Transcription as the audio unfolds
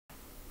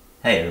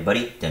Hey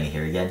everybody, Demi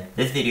here again.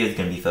 This video is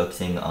going to be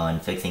focusing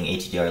on fixing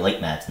HDR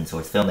light maps in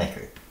Source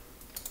Filmmaker.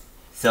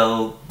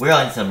 So, we're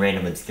on some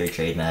random obscure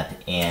trade map,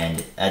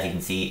 and as you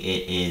can see,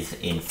 it is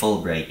in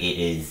full bright. It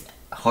is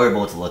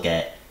horrible to look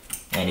at,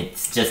 and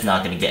it's just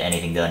not going to get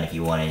anything done if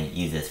you want to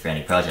use this for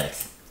any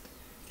projects.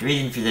 The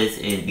reason for this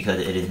is because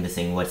it is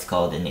missing what's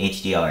called an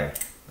HDR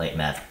light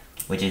map,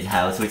 which is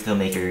how Source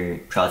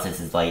Filmmaker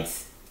processes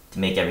lights to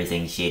make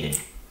everything shaded.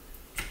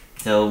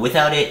 So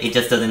without it, it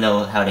just doesn't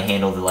know how to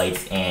handle the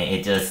lights, and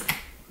it just...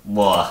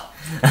 whoa.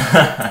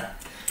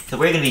 So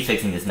we're going to be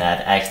fixing this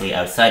map actually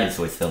outside of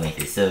Source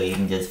Filmmaker, so you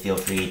can just feel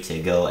free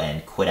to go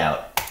and quit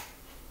out.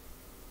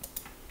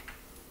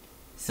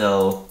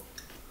 So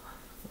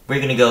we're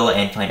going to go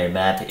and find our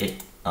map.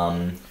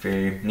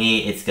 For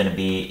me, it's going to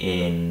be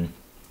in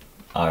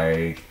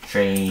our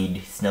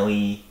trade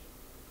snowy,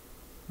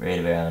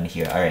 right around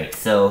here. Alright,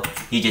 so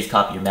you just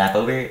copy your map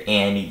over,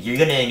 and you're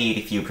going to need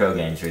a few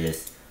programs for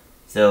this.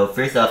 So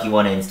first off, you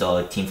want to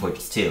install Team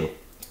Fortress 2.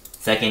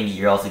 Second,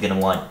 you're also going to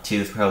want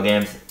two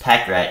programs,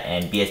 PackRat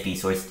and BSB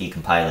Source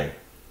Decompiler.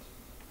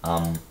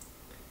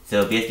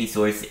 So BSB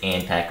Source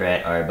and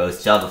PackRat are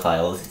both Java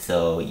files,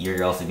 so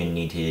you're also going to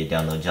need to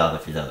download Java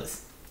for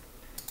those.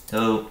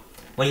 So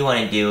what you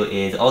want to do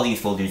is all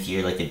these folders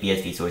here, like the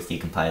BSB Source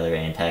Decompiler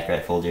and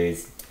PackRat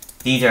folders,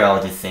 these are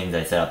all just things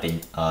I set up in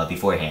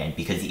beforehand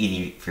because it's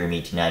easy for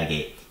me to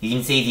navigate. You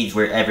can save these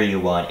wherever you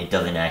want, it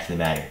doesn't actually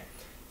matter.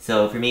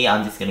 So for me,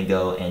 I'm just going to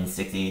go and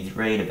stick these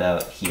right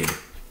about here.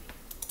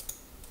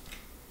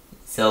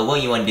 So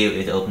what you want to do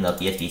is open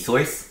up BSB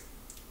Source,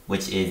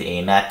 which is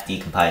a map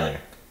decompiler.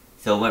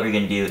 So what we're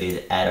going to do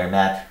is add our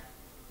map.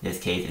 In this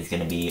case, it's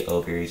going to be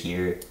over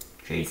here,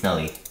 Trade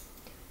Snowy.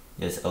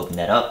 Just open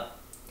that up.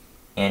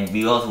 And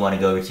we also want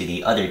to go over to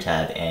the other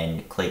tab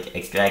and click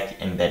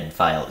Extract Embedded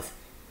Files.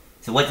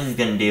 So what this is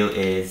going to do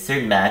is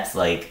certain maps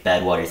like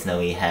Badwater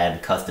Snowy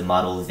have custom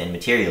models and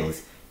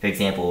materials. For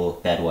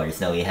example, Badwater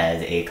Snowy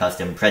has a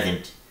custom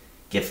present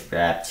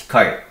gift-wrapped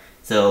cart.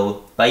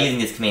 So by using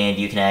this command,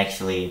 you can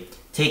actually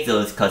take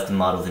those custom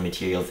models and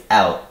materials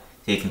out,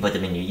 so you can put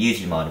them in your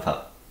user mod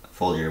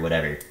folder or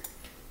whatever.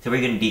 So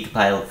we're going to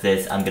decompile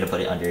this. I'm going to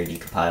put it under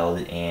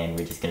decompiled, and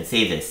we're just going to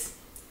save this.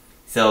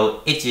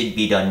 So it should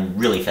be done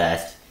really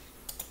fast.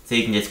 So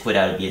you can just quit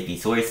out of BSB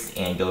Source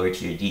and go over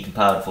to your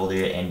decompiled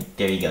folder, and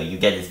there you go. You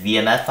get this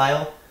VMF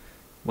file.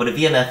 What a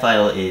VMF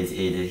file is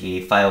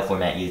a file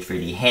format used for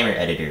the Hammer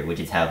editor, which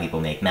is how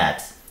people make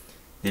maps.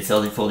 This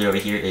other folder over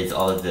here is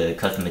all of the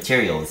custom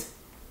materials.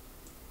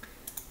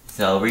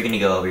 So we're going to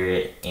go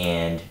over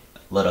and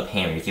load up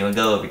Hammer. So you want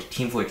to go over to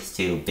Team Fortress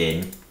 2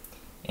 bin,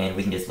 and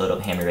we can just load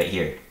up Hammer right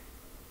here.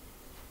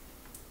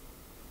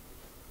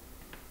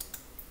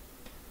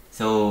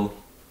 So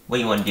what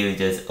you want to do is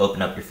just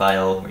open up your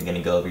file. We're going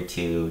to go over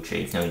to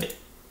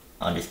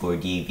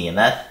tradesnode_d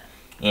VMF.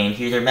 And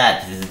here's our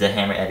map. This is the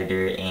Hammer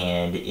editor,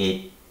 and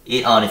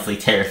it honestly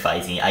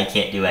terrifies me. I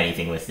can't do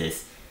anything with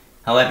this.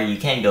 However, you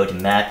can go to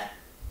Map,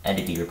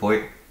 Entity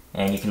Report,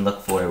 and you can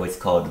look for what's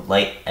called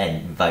Light and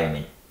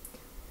Environment.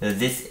 So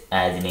this,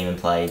 as the name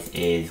implies,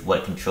 is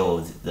what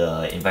controls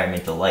the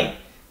environmental light,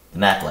 the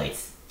map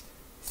lights.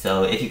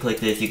 So if you click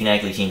this, you can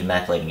actually change the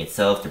map lighting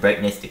itself, the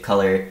brightness, the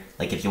color.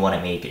 Like if you want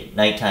to make it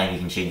nighttime, you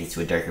can change this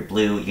to a darker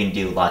blue. You can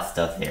do lots of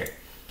stuff there.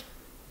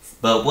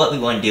 But what we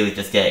want to do is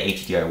just get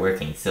HDR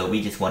working. So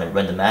we just want to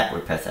run the map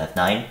or press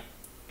F9.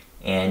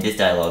 And this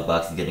dialog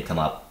box is going to come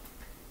up.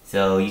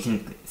 So you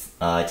can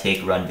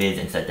take run viz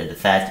and set that to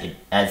fast.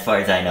 As far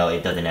as I know,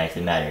 it doesn't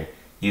actually matter.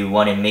 You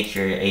want to make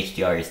sure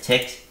HDR is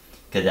ticked,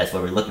 because that's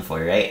what we're looking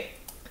for, right?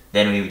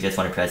 Then we just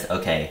want to press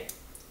OK.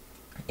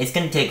 It's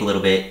going to take a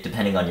little bit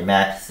depending on your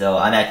map, so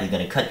I'm actually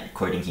going to cut the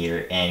recording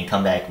here and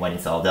come back when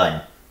it's all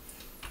done.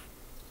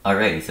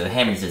 Alrighty, so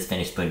Hammer's just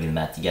finished putting the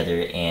map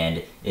together,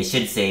 and it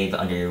should save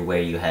under where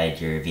you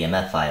had your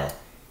VMF file.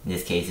 In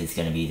this case, it's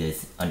going to be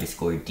this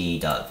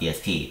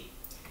 _d.vsp.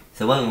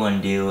 So what we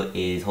want to do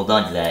is hold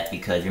on to that,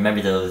 because remember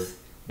those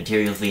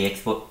materials we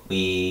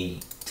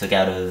took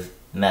out of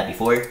the map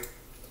before?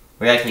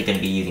 We're actually going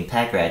to be using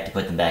PackRat to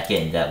put them back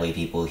in. That way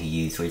people who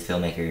use Source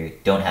Filmmaker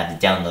don't have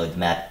to download the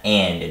map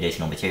and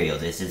additional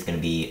materials. It's just going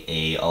to be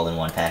a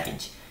all-in-one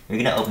package. We're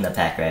going to open the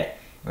PackRat.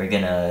 We're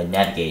going to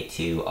navigate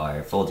to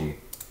our folder.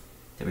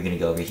 So we're going to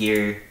go over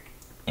here,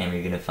 and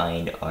we're going to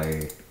find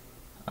our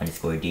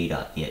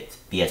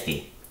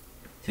 _d.bsp.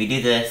 So we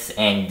do this,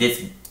 and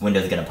this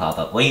window is going to pop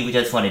up. What you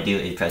just want to do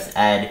is press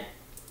add.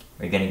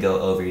 We're going to go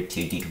over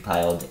to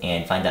decompiled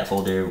and find that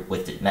folder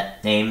with the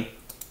name.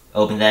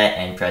 Open that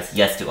and press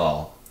yes to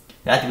all.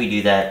 After we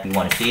do that, we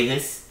want to save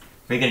this.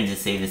 We're going to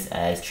just save this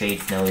as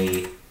trade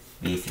snowy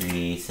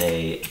v3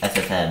 say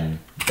SFM.bsp.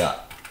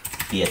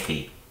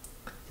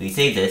 So we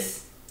save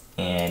this,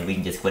 and we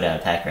can just quit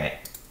out of PackRat.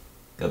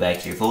 Go back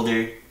to your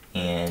folder,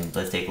 and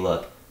let's take a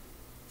look.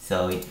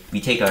 So we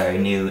take our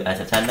new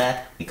SFM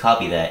map, we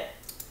copy that,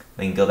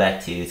 we can go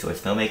back to Source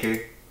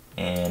Filmmaker,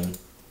 and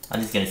I'm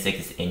just going to stick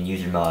this in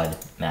user mod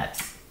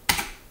maps.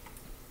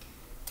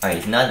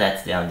 Alright, so now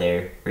that's down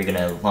there, we're going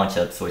to launch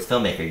up Source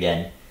Filmmaker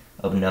again.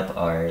 open up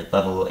our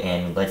level,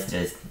 and let's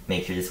just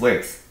make sure this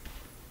works.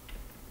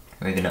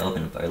 We're gonna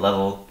open up our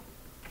level.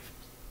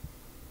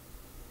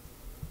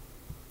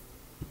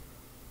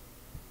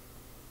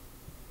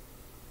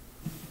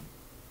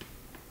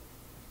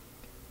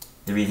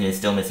 The reason it's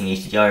still missing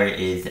HDR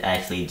is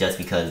actually just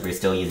because we're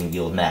still using the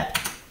old map.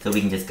 So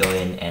we can just go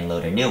in and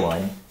load our new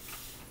one.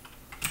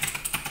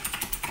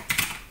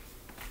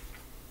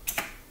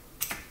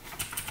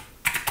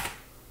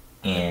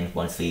 And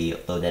once we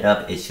load that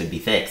up, it should be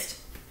fixed.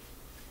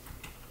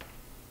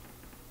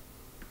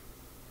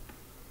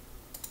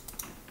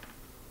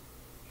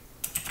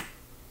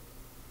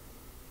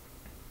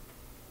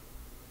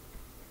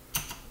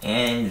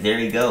 And there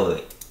we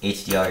go.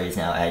 HDR is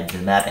now added to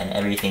the map and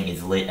everything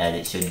is lit as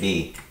it should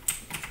be.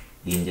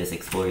 You can just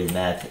explore the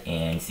map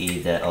and see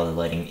that all the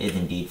lighting is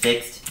indeed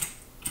fixed.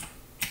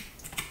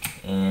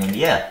 And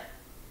yeah.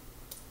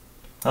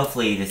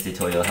 Hopefully this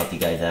tutorial helped you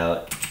guys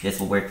out. This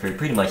will work for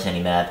pretty much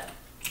any map.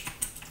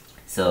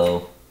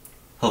 So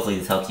hopefully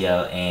this helped you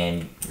out,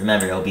 and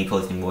remember, I'll be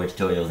posting more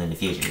tutorials in the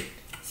future.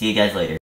 See you guys later.